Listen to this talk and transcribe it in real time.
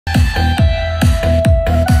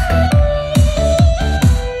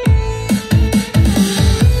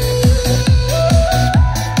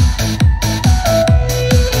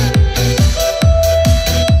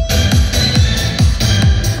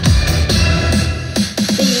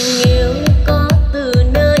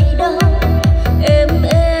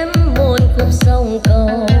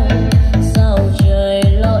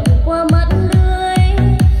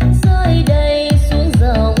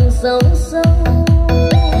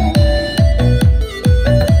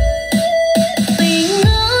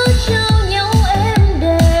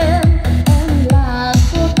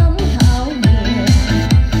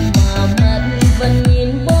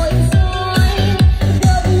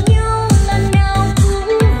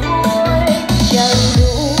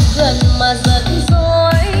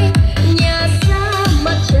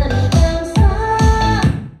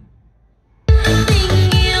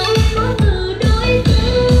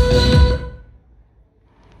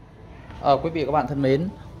Quý vị các bạn thân mến,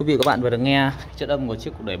 quý vị các bạn vừa được nghe chất âm của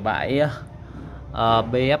chiếc cục đẩy bãi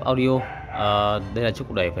BF Audio. Đây là chiếc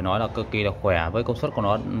cục đẩy phải nói là cực kỳ là khỏe, với công suất của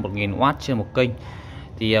nó 1000W trên một kênh.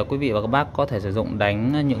 Thì quý vị và các bác có thể sử dụng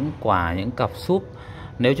đánh những cặp súp.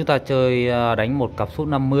 Nếu chúng ta chơi đánh một cặp súp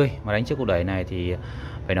 50 mà đánh chiếc cục đẩy này thì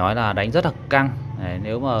phải nói là đánh rất là căng. Đấy,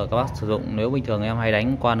 nếu mà các bác sử dụng, nếu bình thường em hay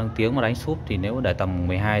đánh qua nâng tiếng mà đánh súp thì nếu để tầm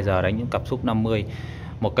 12 giờ đánh những cặp súp 50,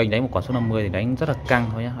 một kênh đánh một quả số 50 thì đánh rất là căng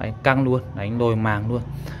thôi nhá, đánh căng luôn, đánh đôi màng luôn.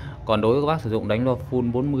 Còn đối với các bác sử dụng đánh loa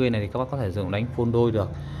full 40 này thì các bác có thể sử dụng đánh full đôi được.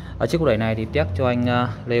 Ở chiếc cục đẩy này thì test cho anh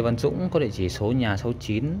Lê Văn Dũng, có địa chỉ số nhà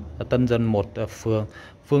 69 Tân Dân 1, phường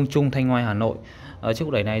Phương Trung, Thanh Oai, Hà Nội. Ở chiếc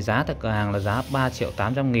cục đẩy này giá tại cửa hàng là giá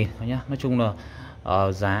 3.800.000 thôi nhá. Nói chung là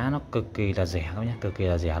giá nó cực kỳ là rẻ các nhá, cực kỳ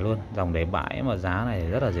là rẻ luôn. Dòng đẩy bãi mà giá này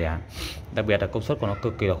rất là rẻ, đặc biệt là công suất của nó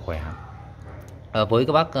cực kỳ là khỏe. Với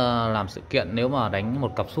các bác làm sự kiện, nếu mà đánh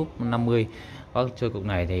một cặp súp 50 các bác chơi cục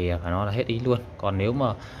này thì phải nói là hết ý luôn. Còn nếu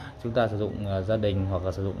mà chúng ta sử dụng gia đình hoặc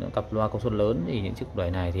là sử dụng những cặp loa công suất lớn thì những chiếc cục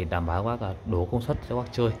đẩy này thì đảm bảo các bác là đủ công suất cho các bác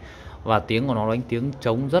chơi. Và tiếng của nó đánh tiếng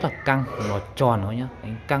trống rất là căng, nó tròn thôi nhá,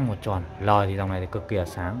 đánh căng một tròn. Lời thì dòng này thì cực kỳ là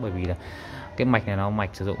sáng, bởi vì là cái mạch này nó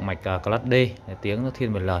sử dụng mạch class D, tiếng nó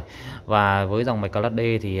thiên về lời. Và với dòng mạch class D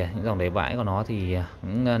thì những dòng đẩy bãi của nó thì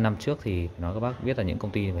những năm trước thì phải nói các bác biết là những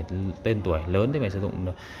công ty phải tên tuổi lớn thì mới sử dụng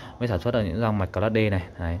mới sản xuất ra những dòng mạch class D này.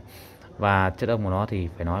 Đấy. Và chất âm của nó thì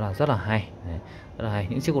phải nói là rất là hay. Đấy, rất là hay.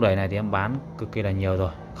 Những chiếc cục đẩy này thì em bán cực kỳ là nhiều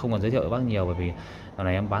rồi, không cần giới thiệu với bác nhiều, bởi vì dòng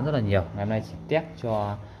này em bán rất là nhiều. Ngày hôm nay chỉ test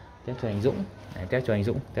cho anh Dũng. Đấy, test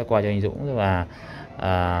qua cho anh Dũng và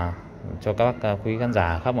cho các bác quý khán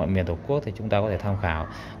giả khắp mọi miền Tổ quốc thì chúng ta có thể tham khảo.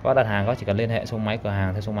 Các bác đặt hàng có chỉ cần liên hệ số máy cửa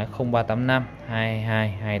hàng theo số máy 0385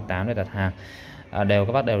 2228 để đặt hàng.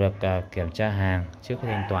 Các bác đều được kiểm tra hàng trước khi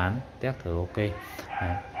thanh toán, test thử ok.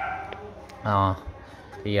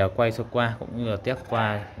 Thì quay sơ qua cũng như là test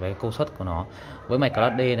qua với công suất của nó. Với mạch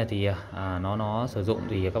class D này thì nó sử dụng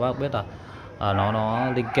thì các bác biết là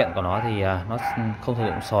nó linh kiện của nó thì nó không sử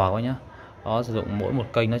dụng xò quá nhá. Nó sử dụng mỗi một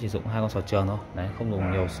kênh nó chỉ dùng 2 con sò trường thôi. Đấy, không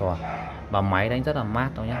dùng nhiều sò. Và máy đánh rất là mát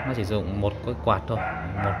đâu nhá. Nó chỉ dùng một cái quạt thôi,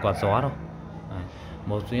 một quạt gió thôi.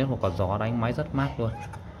 Đấy, duy nhất một quạt gió đánh máy rất mát luôn.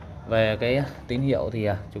 Về cái tín hiệu thì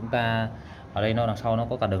chúng ta ở đây nó đằng sau nó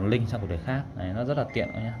có cả đường link sang cục đẩy khác. Đấy, nó rất là tiện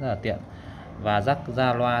nhá, rất là tiện. Và jack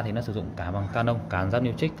ra loa thì nó sử dụng cả bằng Canon, cả jack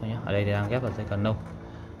new trick thôi nhá. Ở đây thì đang ghép vào dây Canon.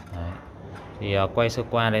 Đấy. Thì quay sơ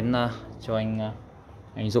qua đến cho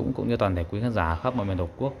anh Dũng cũng như toàn thể quý khán giả khắp mọi miền Tổ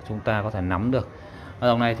quốc chúng ta có thể nắm được. Ở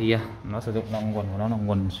dòng này thì nó sử dụng nguồn của nó là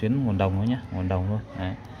nguồn xuyến, nguồn đồng thôi nhá, nguồn đồng luôn.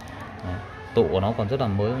 Đấy. Đấy. Tụ của nó còn rất là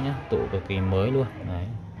mới nhá, tụ cực kỳ mới luôn. Đấy.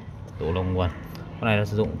 Tụ đồng nguồn. Con này là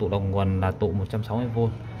sử dụng tụ đồng nguồn là tụ 160V.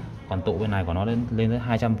 Còn tụ bên này của nó lên tới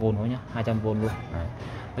 200V thôi nhá, 200V luôn. Đấy.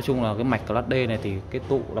 Nói chung là cái mạch class D này thì cái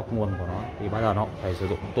tụ đọc nguồn của nó thì bao giờ nó phải sử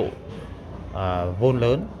dụng tụ vôn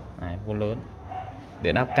lớn. Đấy, vôn lớn,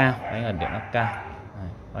 điện áp cao, đấy là điện áp cao.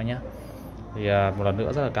 Đấy, nhá. Thì một lần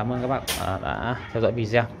nữa rất là cảm ơn các bạn đã theo dõi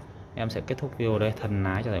video. Em sẽ kết thúc video đây, thân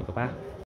ái chào tạm biệt các bác.